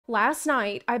last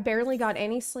night, I barely got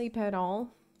any sleep at all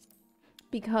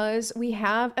because we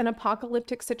have an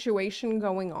apocalyptic situation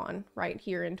going on right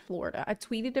here in Florida. I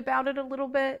tweeted about it a little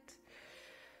bit.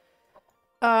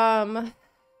 And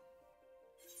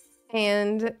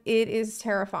it is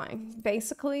terrifying.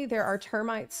 Basically, there are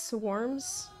termite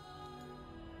swarms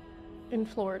in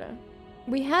Florida.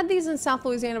 We had these in South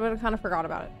Louisiana, but I kind of forgot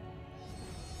about it.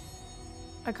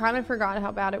 I kind of forgot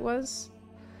how bad it was.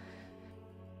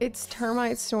 It's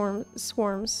termite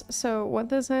swarms. So what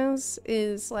this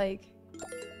is like,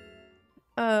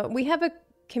 we have a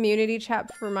community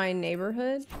chat for my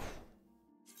neighborhood.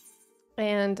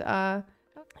 And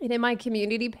in my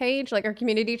community page, like our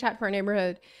community chat for our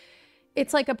neighborhood,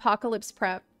 it's like apocalypse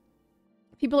prep.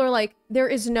 People are like, there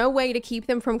is no way to keep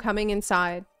them from coming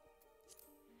inside.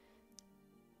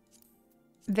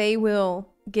 They will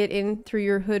get in through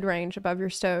your hood range above your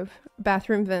stove,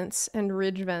 bathroom vents, and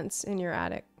ridge vents in your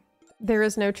attic. There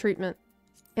is no treatment.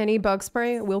 Any bug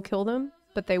spray will kill them,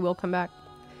 but they will come back.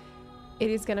 It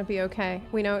is gonna be okay.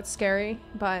 We know it's scary,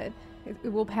 but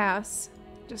it will pass.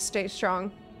 Just stay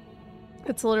strong.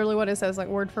 It's literally what it says, like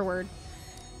word for word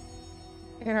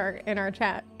in our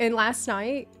chat. And last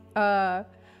night, I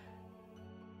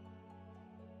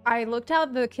looked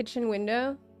out the kitchen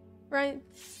window, right?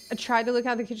 I tried to look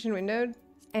out the kitchen window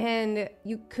and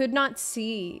you could not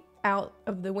see out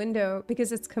of the window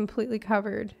because it's completely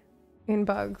covered in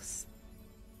bugs,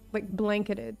 like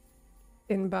blanketed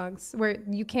in bugs, where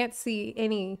you can't see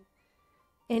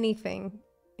anything,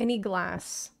 any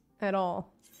glass at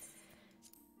all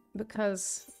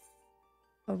because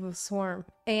of the swarm.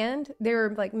 And they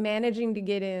were like managing to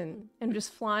get in and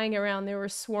just flying around. They were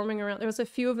swarming around. There was a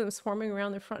few of them swarming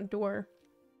around the front door.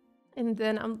 And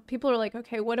then people are like,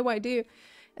 okay, what do I do?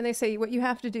 And they say, what you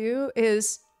have to do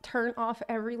is turn off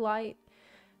every light.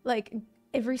 Like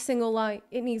every single light,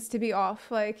 it needs to be off.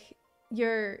 Like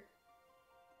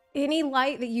any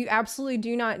light that you absolutely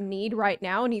do not need right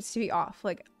now needs to be off.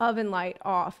 Like oven light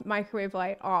off, microwave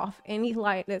light off. Any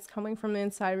light that's coming from the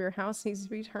inside of your house needs to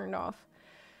be turned off.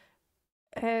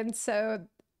 And so,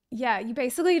 yeah, you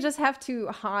basically just have to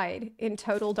hide in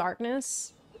total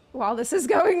darkness while this is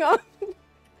going on.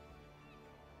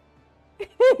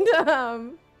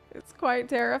 And it's quite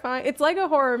terrifying. It's like a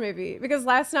horror movie because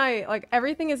last night, like,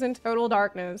 everything is in total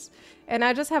darkness and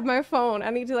I just have my phone. I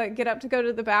need to like get up to go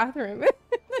to the bathroom at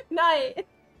night.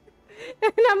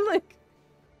 And I'm like,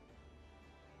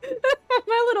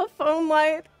 my little phone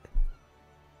light.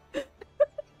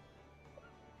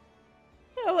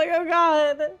 I'm like, oh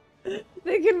god,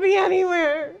 they could be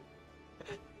anywhere.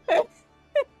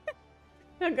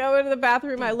 I go into the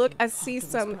bathroom, I look, I see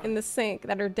some in the sink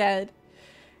that are dead.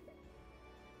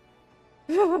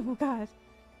 Oh god.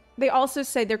 They also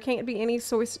say there can't be any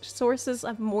sources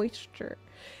of moisture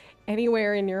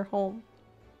anywhere in your home.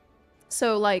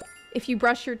 So like, if you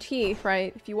brush your teeth,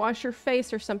 right? If you wash your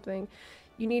face or something,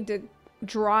 you need to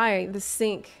dry the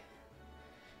sink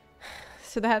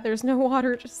so that there's no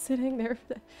water just sitting there.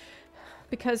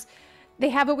 Because they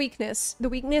have a weakness. The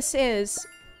weakness is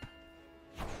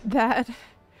that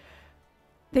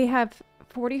they have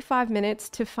 45 minutes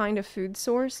to find a food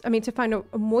source. I mean, to find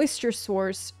a moisture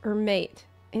source or mate.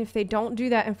 And if they don't do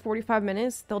that in 45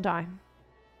 minutes, they'll die.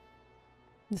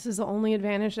 This is the only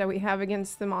advantage that we have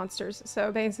against the monsters.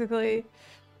 So basically,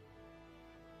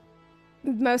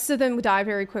 most of them die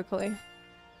very quickly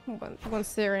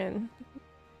once they're in.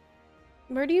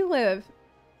 Where do you live?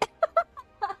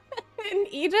 In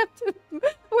Egypt?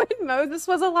 When Moses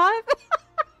was alive?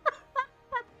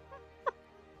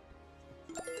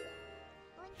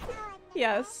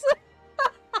 Yes.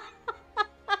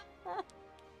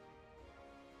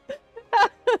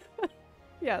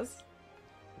 Yes.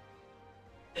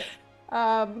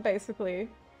 Basically.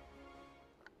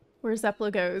 Where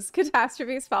Zepla goes.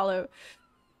 Catastrophes follow.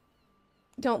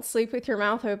 Don't sleep with your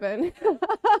mouth open.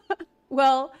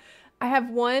 Well, I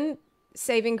have one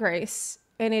saving grace,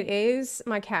 and it is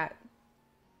my cat.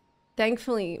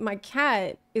 Thankfully, my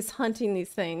cat is hunting these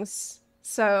things.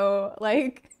 So,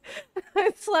 like,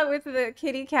 I slept with the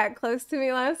kitty cat close to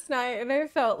me last night, and I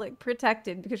felt, like,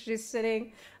 protected because she's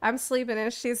sitting, I'm sleeping,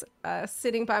 and she's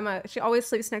sitting by my, she always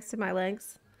sleeps next to my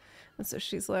legs. And so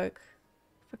she's, like,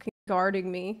 fucking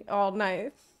guarding me all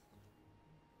night.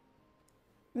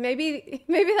 Maybe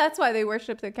that's why they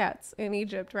worship the cats in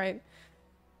Egypt, right?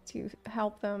 To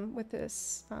help them with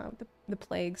this, the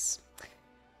plagues.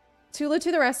 Tula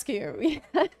to the rescue.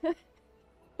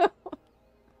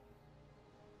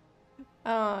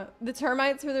 The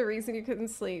termites were the reason you couldn't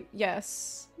sleep.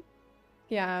 Yes.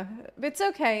 Yeah. It's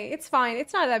okay. It's fine.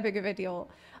 It's not that big of a deal.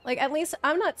 Like, at least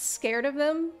I'm not scared of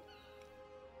them.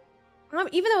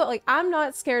 Even though, like, I'm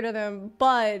not scared of them,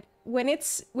 but when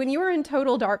you're in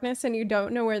total darkness and you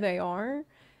don't know where they are,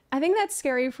 I think that's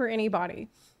scary for anybody.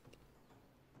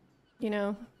 You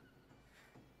know?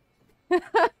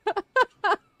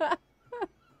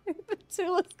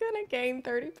 Tula's gonna gain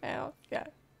 30 pounds. Yeah.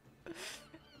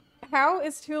 How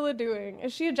is Tula doing?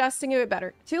 Is she adjusting to it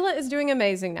better? Tula is doing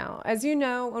amazing now. As you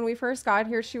know, when we first got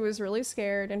here, she was really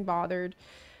scared and bothered.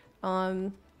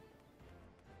 And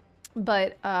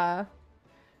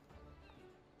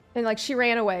like she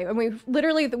ran away. And we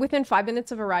literally, within 5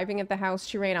 minutes of arriving at the house,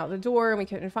 she ran out the door and we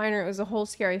couldn't find her. It was a whole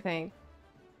scary thing.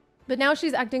 But now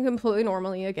she's acting completely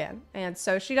normally again. And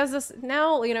so she does this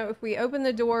now, you know, if we open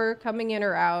the door coming in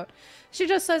or out, she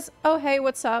just says, oh, hey,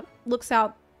 what's up? Looks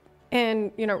out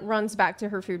and, you know, runs back to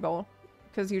her food bowl.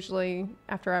 Because usually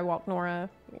after I walk Nora,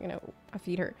 you know, I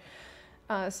feed her.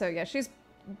 So yeah, she's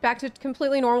back to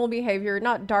completely normal behavior,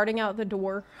 not darting out the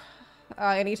door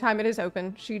anytime it is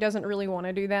open. She doesn't really want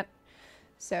to do that.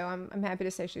 So I'm happy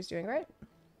to say she's doing great.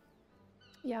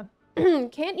 Yeah.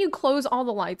 Can't you close all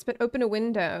the lights but open a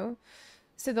window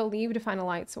so they'll leave to find a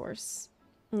light source?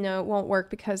 No, it won't work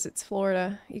because it's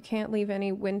Florida. You can't leave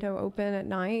any window open at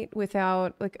night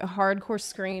without like a hardcore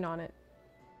screen on it.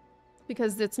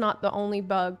 Because it's not the only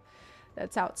bug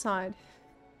that's outside.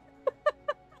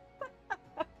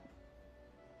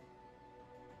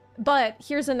 But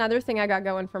here's another thing I got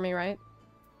going for me, right?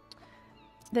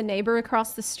 The neighbor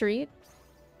across the street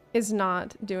is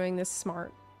not doing this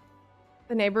smart.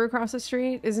 The neighbor across the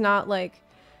street is not, like,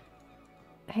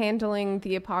 handling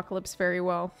the apocalypse very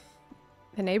well.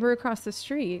 The neighbor across the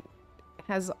street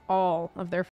has all of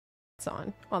their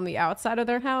on the outside of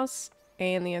their house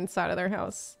and the inside of their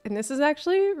house. And this is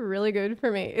actually really good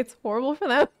for me. It's horrible for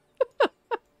them.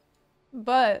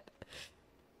 But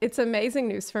it's amazing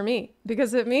news for me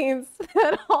because it means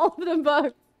that all of the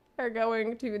bugs are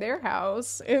going to their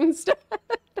house instead.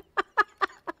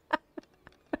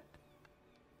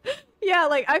 Yeah,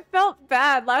 like, I felt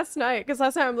bad last night, because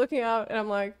last night I'm looking out, and I'm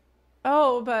like,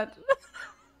 oh, but...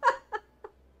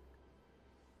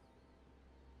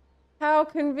 How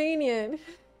convenient.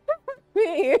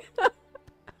 Me.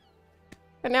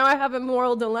 And now I have a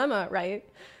moral dilemma, right?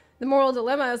 The moral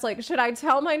dilemma is like, should I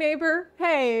tell my neighbor,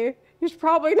 hey, you should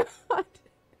probably not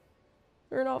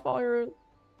turn off all your...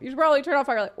 You should probably turn off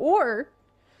all your light. Or,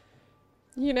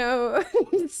 you know,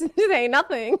 say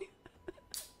nothing.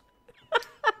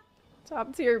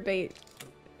 Top tier bait.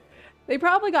 They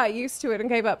probably got used to it and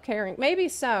gave up caring. Maybe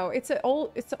so. It's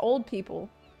old people.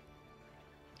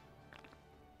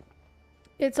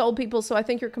 It's old people, so I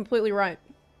think you're completely right.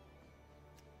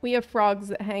 We have frogs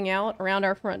that hang out around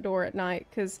our front door at night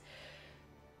because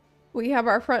we have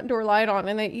our front door light on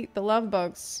and they eat the love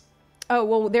bugs. Oh,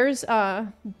 well, there's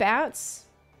bats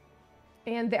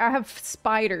and I have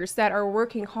spiders that are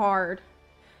working hard.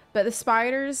 But the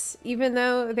spiders, even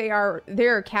though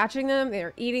they're catching them,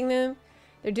 they're eating them,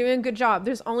 they're doing a good job.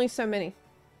 There's only so many.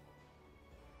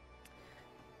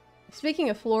 Speaking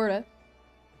of Florida,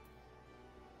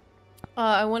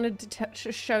 I wanted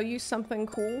to show you something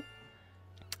cool.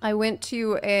 I went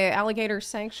to an alligator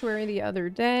sanctuary the other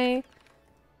day,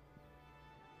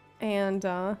 and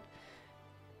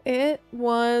it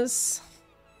was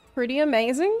pretty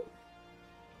amazing.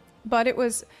 But it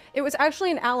was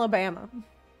actually in Alabama.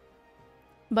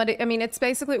 But I mean, it's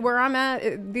basically where I'm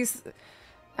at. These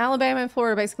Alabama and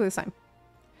Florida are basically the same.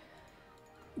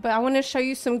 But I want to show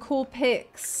you some cool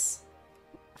pics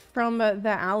from the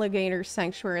alligator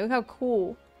sanctuary. Look how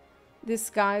cool these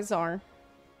guys are.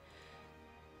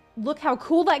 Look how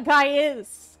cool that guy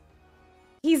is.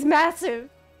 He's massive.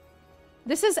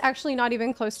 This is actually not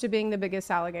even close to being the biggest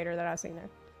alligator that I've seen there.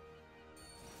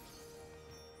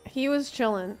 He was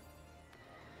chilling.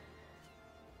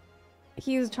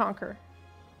 He's a chonker.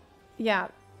 Yeah.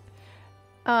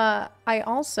 I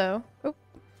also... Oh,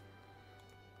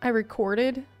 I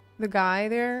recorded the guy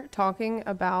there talking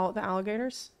about the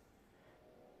alligators.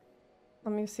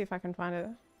 Let me see if I can find it.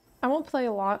 I won't play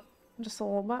a lot, just a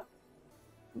little bit,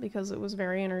 because it was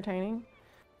very entertaining.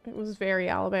 It was very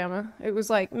Alabama. It was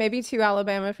like maybe too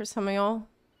Alabama for some of y'all.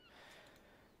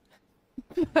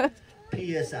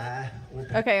 PSI.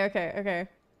 Okay.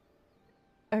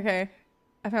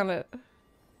 I found it.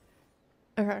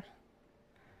 Okay.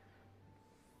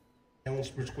 Ounce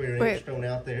per square inch thrown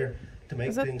out there to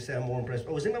make things sound more impressive.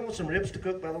 Oh, does anyone want some ribs to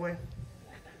cook, by the way?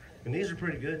 And these are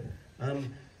pretty good.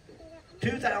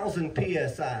 2,000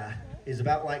 PSI is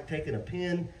about like taking a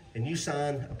pen and you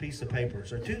sign a piece of paper.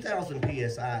 So 2,000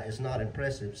 PSI is not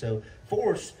impressive. So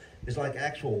force is like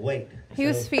actual weight. He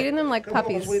was feeding them like come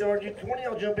puppies. on, sweetheart. One of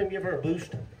y'all jump in and give her a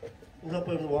boost. We'll help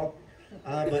over the wall.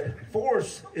 But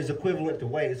force is equivalent to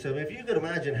weight. So if you could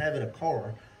imagine having a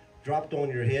car dropped on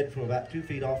your head from about 2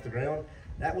 feet off the ground,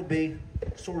 that would be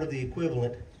sort of the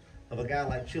equivalent of a guy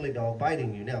like Chili Dog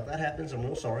biting you. Now, if that happens, I'm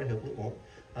real sorry. Hopefully it won't.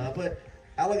 But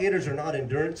alligators are not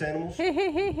endurance animals. They're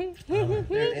an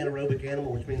anaerobic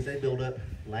animal, which means they build up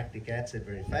lactic acid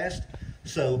very fast.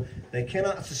 So they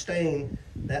cannot sustain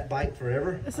that bite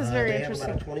forever. This is very they interesting.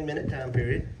 have about a 20-minute time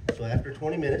period. So after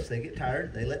 20 minutes, they get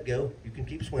tired. They let go. You can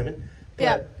keep swimming.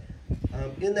 But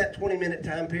in that 20-minute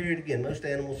time period, again, most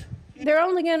animals... They're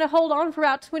only going to hold on for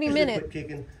about 20 minutes. Quit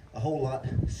kicking a whole lot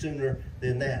sooner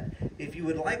than that. If you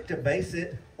would like to base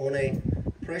it on a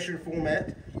pressure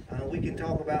format, we can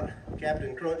talk about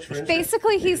Captain Crunch, for instance.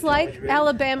 Basically, he's like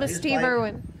Alabama Steve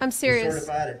Irwin. I'm serious. He's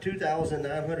certified at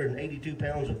 2,982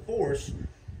 pounds of force.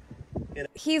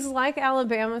 He's like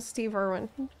Alabama Steve Irwin.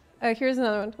 Here's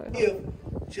another one. If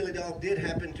Chili Dog did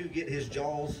happen to get his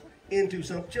jaws into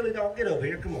some... Chili Dog, get over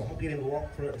here. Come on. I'll get him to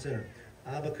walk front and center.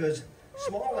 Because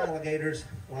small alligators,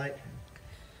 like...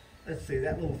 Let's see,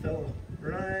 that little fellow,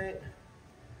 right?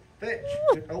 Fetch.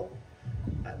 Oh,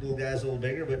 that little guy's a little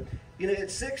bigger, but you know, at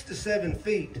 6 to 7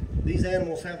 feet, these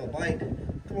animals have a bite.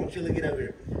 Come on, Chili, get over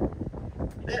here.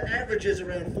 That averages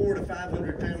around 400 to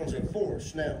 500 pounds of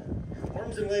force. Now,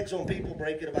 arms and legs on people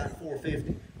break at about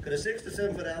 450. Could a 6 to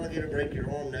 7 foot alligator break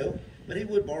your arm? No, but he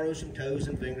would borrow some toes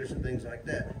and fingers and things like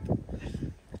that.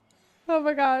 Oh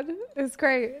my God, it's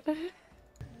great.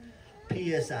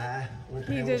 PSI, with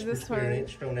He pounds did per this square one.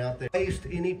 inch thrown out there. Waste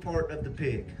any part of the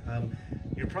pig.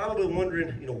 You're probably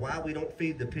wondering, you know, why we don't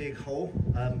feed the pig whole.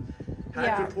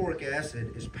 Hydrochloric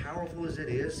acid, as powerful as it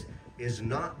is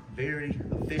not very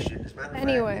efficient. As a matter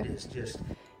of fact, it is just.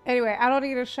 Anyway, I don't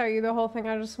need to show you the whole thing.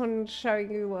 I just wanted to show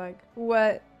you like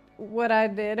what I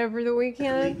did over the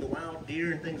weekend. Eating the wild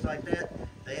deer and things like that,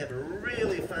 they have a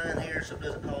really fine hair, so it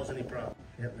doesn't cause any problem.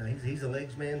 Yep, now he's a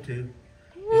legs man too.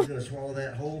 He's gonna swallow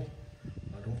that whole.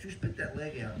 Don't you spit that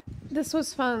leg out. This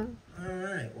was fun. All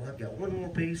right, well, I've got one more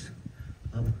piece.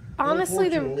 Honestly,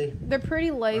 they're pretty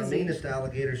lazy. Our meanest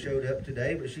alligator showed up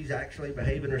today, but she's actually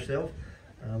behaving herself.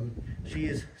 She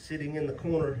is sitting in the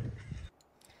corner.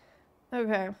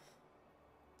 Okay.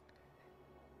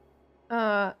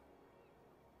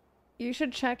 You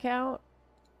should check out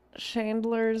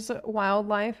Chandler's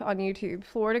Wildlife on YouTube.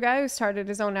 Florida guy who started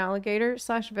his own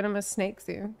alligator/venomous snake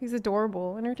zoo. He's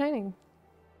adorable, entertaining.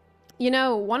 You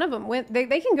know, one of them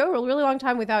they can go a really long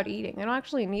time without eating. They don't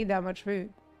actually need that much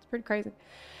food. It's pretty crazy.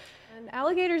 And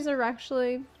alligators are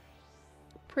actually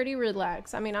pretty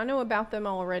relaxed. I mean, I know about them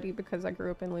already because I grew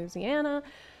up in Louisiana,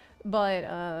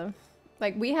 but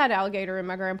like we had alligator in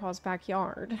my grandpa's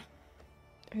backyard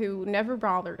who never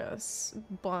bothered us.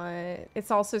 But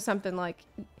it's also something like,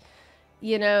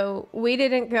 you know, we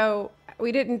didn't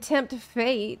tempt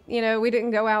fate. You know, we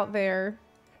didn't go out there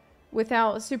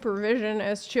without supervision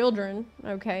as children,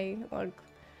 okay? Like,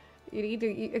 you need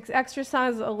to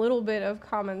exercise a little bit of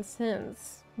common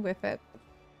sense with it.